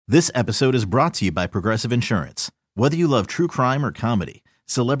This episode is brought to you by Progressive Insurance. Whether you love true crime or comedy,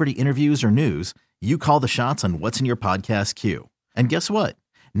 celebrity interviews or news, you call the shots on what's in your podcast queue. And guess what?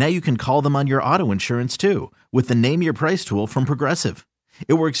 Now you can call them on your auto insurance too with the Name Your Price tool from Progressive.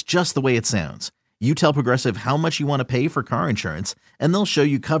 It works just the way it sounds. You tell Progressive how much you want to pay for car insurance, and they'll show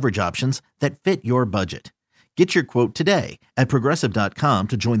you coverage options that fit your budget. Get your quote today at Progressive.com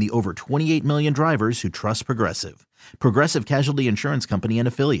to join the over 28 million drivers who trust Progressive. Progressive Casualty Insurance Company and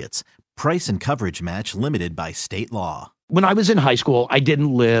Affiliates. Price and coverage match limited by state law. When I was in high school, I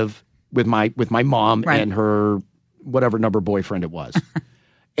didn't live with my mom and her whatever number boyfriend it was.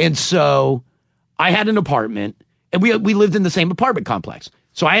 And so I had an apartment, and we lived in the same apartment complex.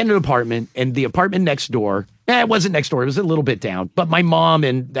 So I had an apartment, and the apartment next door, it wasn't next door, it was a little bit down, but my mom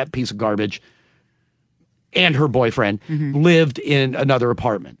and that piece of garbage and her boyfriend lived in another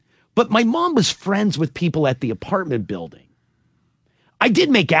apartment. But my mom was friends with people at the apartment building. I did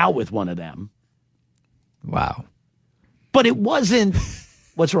make out with one of them. Wow. But it wasn't...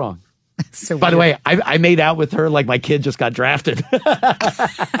 What's wrong? So By the way, I made out with her like my kid just got drafted.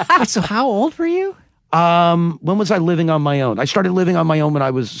 So how old were you? When was I living on my own? I started living on my own when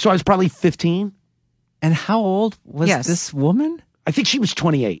I was probably 15. And how old was this woman? I think she was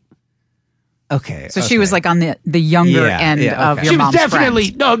 28. Okay. So she was like on the younger end of your mom's friends. She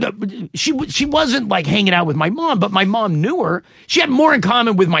was definitely, she wasn't like hanging out with my mom, but my mom knew her. She had more in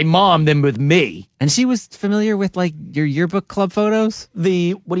common with my mom than with me. And she was familiar with like your yearbook club photos?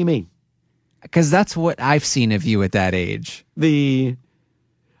 What do you mean? Because that's what I've seen of you at that age.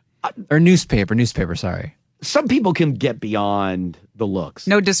 Or newspaper, sorry. Some people can get beyond the looks.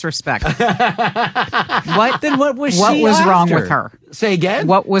 No disrespect. What? Then what was What she was after? wrong with her? Say again?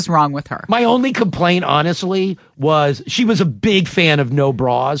 What was wrong with her? My only complaint, honestly, was she was a big fan of no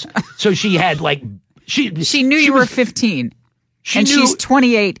bras. So she had like... She knew you were 15. She's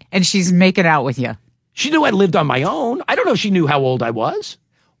 28, and she's making out with you. She knew I lived on my own. I don't know if she knew how old I was.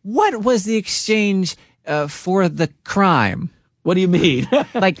 What was the exchange for the crime? What do you mean?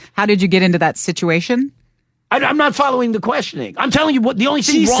 Like, how did you get into that situation? I'm not following the questioning. I'm telling you what the only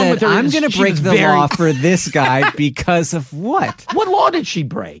thing wrong with her I'm is going to she break was the law for this guy because of what? What law did she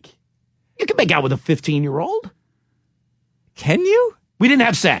break? You can make out with a 15-year-old. Can you? We didn't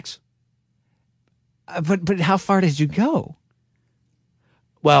have sex. But how far did you go?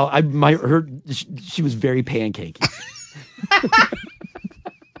 Well, she was very pancakey.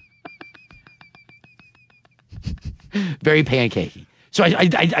 Very pancakey. So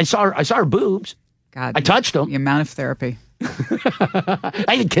I saw her boobs. God, I touched them. The amount of therapy. I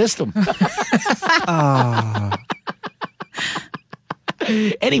even kissed them.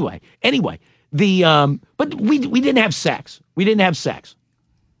 Anyway, but we didn't have sex. We didn't have sex.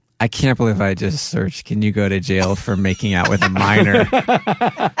 I can't believe I just searched. Can you go to jail for making out with a minor?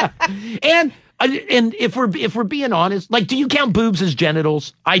 And if we're being honest, like, do you count boobs as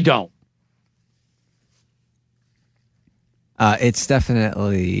genitals? I don't. It's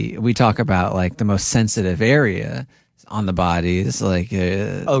definitely, we talk about like the most sensitive area on the body. It's like,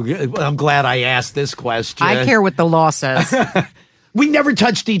 oh, good. Well, I'm glad I asked this question. I care what the law says. We never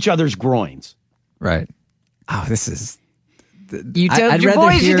touched each other's groins. Right. Oh, this is. You told I'd your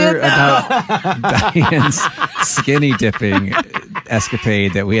rather boys you hear did about Diane's skinny dipping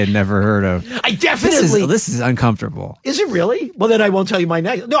escapade that we had never heard of. I definitely. This is uncomfortable. Is it really? Well, then I won't tell you my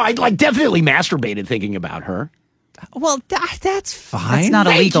next. No, I definitely masturbated thinking about her. Well, that's fine. That's not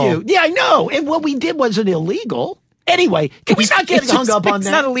illegal. Thank you. Yeah, I know. And what we did wasn't illegal. Anyway, can we not get hung up on it's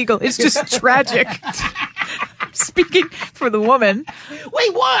that? It's not illegal. It's just tragic. Speaking for the woman.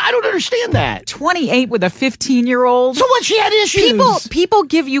 Wait, what? I don't understand that. 28 with a 15-year-old. So what? She had issues. People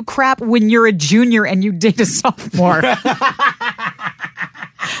give you crap when you're a junior and you date a sophomore. Well,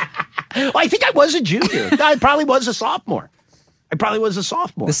 I think I was a junior. I probably was a sophomore.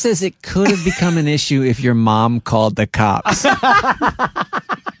 This says it could have become an issue if your mom called the cops.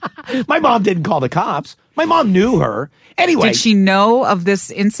 My mom didn't call the cops. My mom knew her. Anyway. Did she know of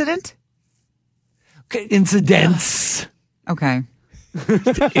this incident? Incidents. Okay.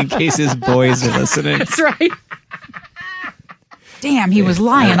 In case his boys are listening. That's right. Damn, he was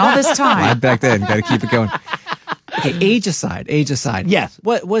lying all this time. Lied back then. Got to keep it going. Okay, age aside. Yes.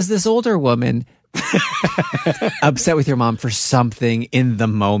 What was this older woman upset with your mom for something in the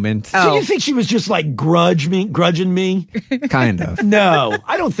moment? So you think she was just like grudging me? Kind of. No,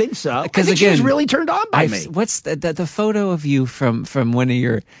 I don't think so. Because she was really turned on by me. What's the photo of you from one of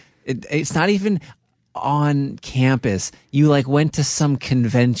your? It's not even. on campus, you like went to some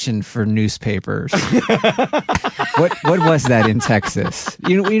convention for newspapers. What was that in Texas?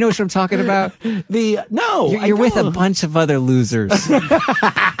 You know what I'm talking about? You're with a bunch of other losers.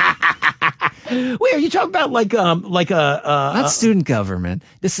 Wait, are you talking about like not student government?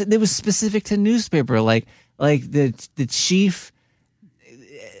 It was specific to newspaper, like the chief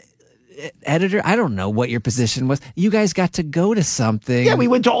editor. I don't know what your position was. You guys got to go to something. Yeah, we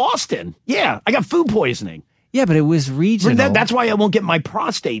went to Austin. Yeah, I got food poisoning. Yeah, but it was regional. That's why I won't get my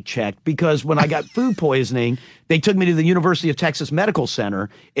prostate checked, because when I got food poisoning, they took me to the University of Texas Medical Center,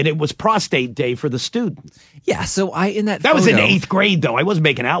 and it was prostate day for the students. Yeah, so that was in 8th grade, though. I wasn't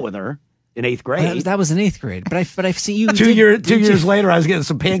making out with her in 8th grade. That was in 8th grade. But I've seen you. 2 years later, I was getting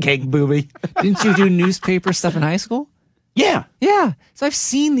some pancake booby. Didn't you do newspaper stuff in high school? Yeah. Yeah. So I've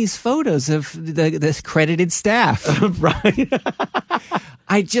seen these photos of the credited staff. Right.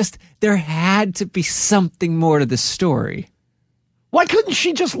 There had to be something more to the story. Why couldn't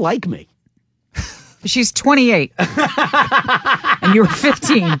she just like me? She's 28. And you were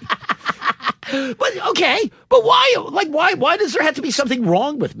 15. But okay. But why? Like, why does there have to be something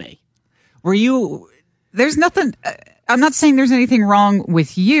wrong with me? There's nothing. I'm not saying there's anything wrong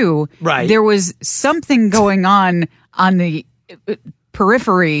with you. Right. There was something going on the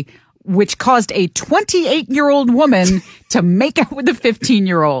periphery which caused a 28-year-old woman to make out with a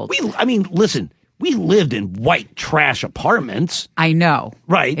 15-year-old. Listen, we lived in white trash apartments. I know.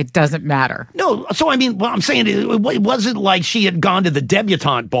 Right. It doesn't matter. No, so I'm saying it wasn't like she had gone to the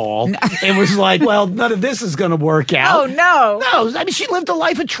debutante ball and was like, well, none of this is going to work out. Oh, no. No, she lived a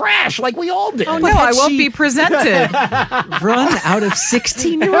life of trash like we all did. Oh, no, I won't be presented. Run out of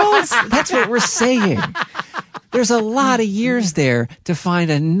 16-year-olds? That's what we're saying. There's a lot of years there to find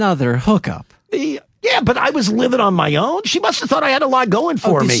another hookup. Yeah, but I was living on my own. She must have thought I had a lot going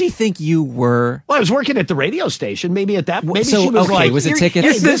for me. Did she think you were? Well, I was working at the radio station. Maybe at that. Maybe so, she was like, was it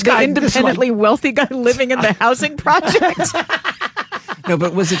tickets? This guy, independently wealthy guy living in the housing project. No,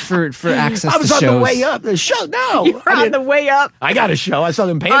 but was it for access to shows? I was on the way up. The show, no. You were on the way up. I got a show. I saw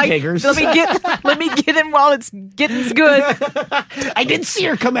them pancakers. Let me get in while it's getting good. I did see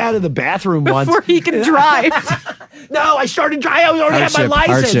her come out of the bathroom once. Before he can drive. No, I started driving. I already had my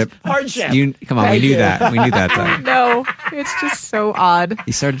license. Hardship. Come on, we knew that. We knew that time. No, it's just so odd.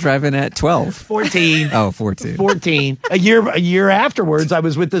 You started driving at 12. 14. Oh, 14. 14. A year afterwards, I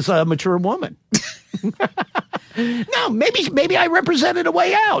was with this mature woman. No, maybe I represented a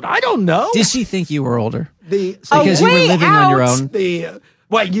way out. I don't know. Did she think you were older? Because you were living on your own?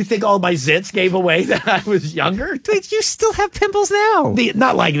 What, you think all my zits gave away that I was younger? Wait, you still have pimples now.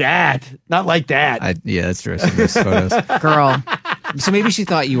 Not like that. Not like that. Yeah, that's true. Some of those photos. Girl. So maybe she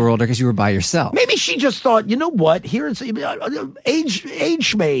thought you were older because you were by yourself. Maybe she just thought, you know what? Here's age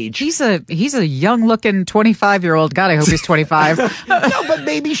schmage. He's a young looking 25-year-old. God, I hope he's 25. No, but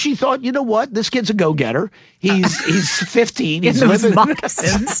maybe she thought, you know what? This kid's a go-getter. He's 15. He's in those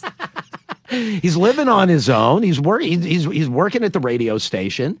moccasins. He's living on his own. He's working at the radio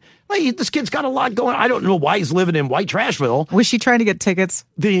station. Like, this kid's got a lot going. I don't know why he's living in White Trashville. Was she trying to get tickets?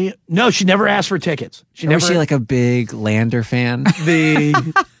 No, she never asked for tickets. Was she like a big Lander fan? Maybe.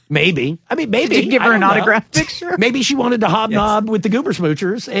 I mean, maybe. Did you give her an autograph picture? Maybe she wanted to hobnob with the Goober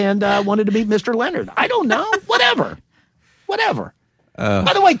Smoochers and wanted to meet Mr. Leonard. I don't know. Whatever.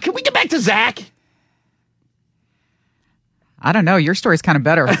 By the way, can we get back to Zach? I don't know. Your story's kind of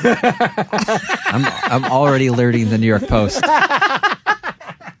better. I'm already alerting the New York Post.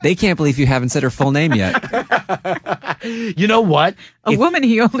 They can't believe you haven't said her full name yet. You know what? A woman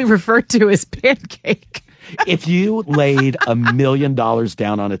he only referred to as Pancake. If you laid $1 million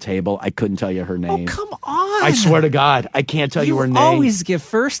down on a table, I couldn't tell you her name. Oh, come on. I swear to God, I can't tell you her name. You always give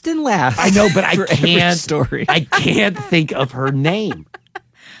first and last. I know, but I can't. Story. I can't think of her name.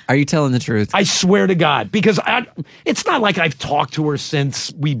 Are you telling the truth? I swear to God, because it's not like I've talked to her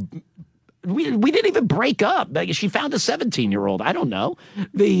since we didn't even break up. Like, she found a 17-year-old. I don't know.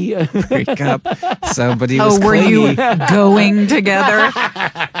 Break up. Somebody was were you going together?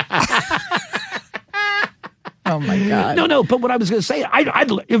 Oh my God. No. But what I was going to say,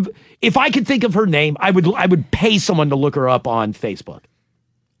 if I could think of her name, I would pay someone to look her up on Facebook.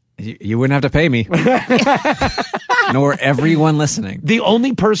 You wouldn't have to pay me. Nor everyone listening. The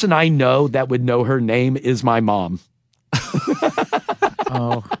only person I know that would know her name is my mom.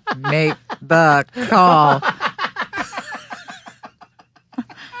 Oh, make the call.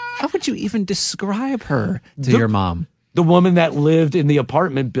 How would you even describe her to your mom? The woman that lived in the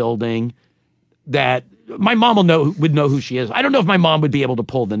apartment building that my mom would know who she is. I don't know if my mom would be able to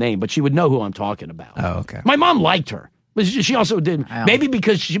pull the name, but she would know who I'm talking about. Oh, okay. My mom liked her. But she also did. Wow. Maybe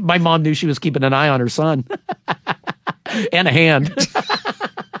because my mom knew she was keeping an eye on her son. And a hand.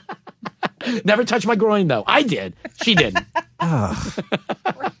 Never touched my groin, though. I did. She didn't.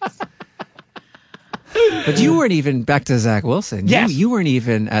 But you weren't even, back to Zach Wilson, yes. you weren't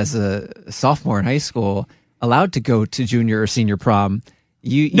even, as a sophomore in high school, allowed to go to junior or senior prom.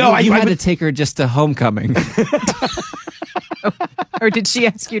 You had to take her just to homecoming. Or did she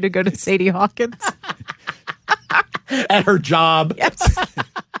ask you to go to Sadie Hawkins? At her job. Yes.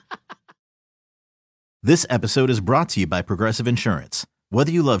 This episode is brought to you by Progressive Insurance.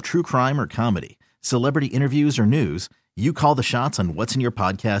 Whether you love true crime or comedy, celebrity interviews or news, you call the shots on what's in your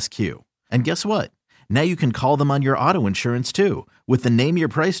podcast queue. And guess what? Now you can call them on your auto insurance too with the Name Your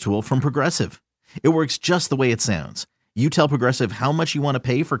Price tool from Progressive. It works just the way it sounds. You tell Progressive how much you want to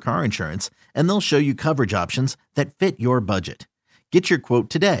pay for car insurance, and they'll show you coverage options that fit your budget. Get your quote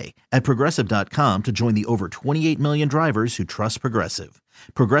today at Progressive.com to join the over 28 million drivers who trust Progressive.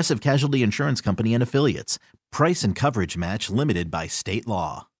 Progressive Casualty Insurance Company and Affiliates. Price and coverage match limited by state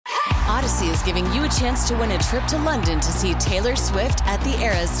law. Odyssey is giving you a chance to win a trip to London to see Taylor Swift at the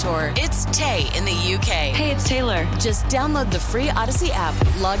Eras Tour. It's Tay in the UK. Hey, it's Taylor. Just download the free Odyssey app,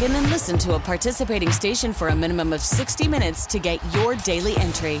 log in and listen to a participating station for a minimum of 60 minutes to get your daily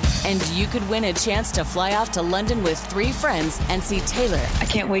entry. And you could win a chance to fly off to London with 3 friends and see Taylor. I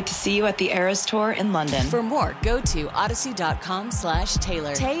can't wait to see you at the Eras Tour in London. For more, go to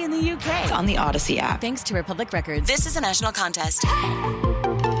odyssey.com/Taylor. Tay in the UK. It's on the Odyssey app. Thanks to Republic Records. This is a national contest.